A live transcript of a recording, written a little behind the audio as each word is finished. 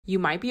You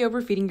might be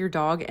overfeeding your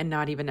dog and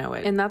not even know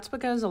it. And that's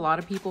because a lot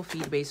of people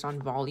feed based on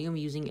volume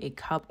using a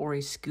cup or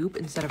a scoop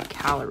instead of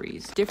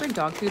calories. Different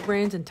dog food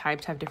brands and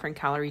types have different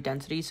calorie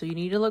densities, so you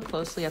need to look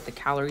closely at the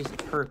calories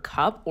per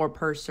cup or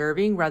per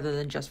serving rather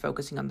than just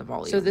focusing on the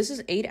volume. So this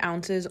is 8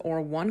 ounces or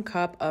 1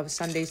 cup of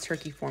Sunday's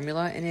turkey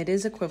formula, and it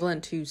is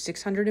equivalent to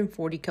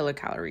 640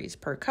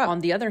 kilocalories per cup. On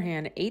the other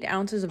hand, 8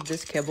 ounces of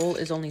this kibble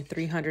is only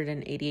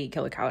 388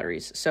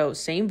 kilocalories. So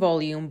same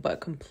volume,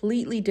 but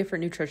completely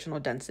different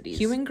nutritional densities.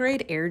 Human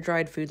grade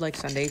air-dried food like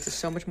Sundays is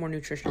so much more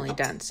nutritionally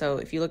dense. So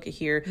if you look at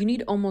here, you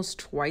need almost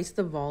twice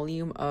the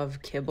volume of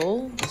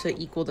kibble to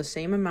equal the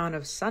same amount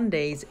of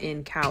Sundays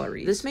in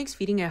calories. This makes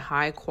feeding a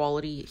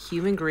high-quality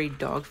human-grade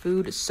dog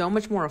food so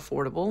much more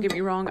affordable. Don't get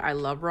me wrong, I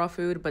love raw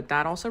food, but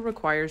that also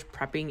requires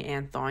prepping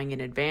and thawing in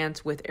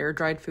advance. With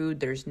air-dried food,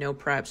 there's no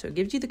prep, so it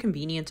gives you the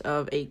convenience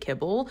of a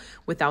kibble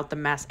without the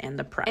mess and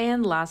the prep.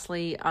 And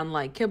lastly,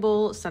 unlike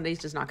kibble, Sundays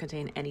does not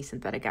contain any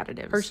synthetic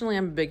additives. Personally,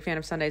 I'm a big fan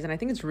of Sundays, and I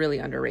think it's really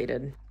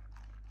underrated.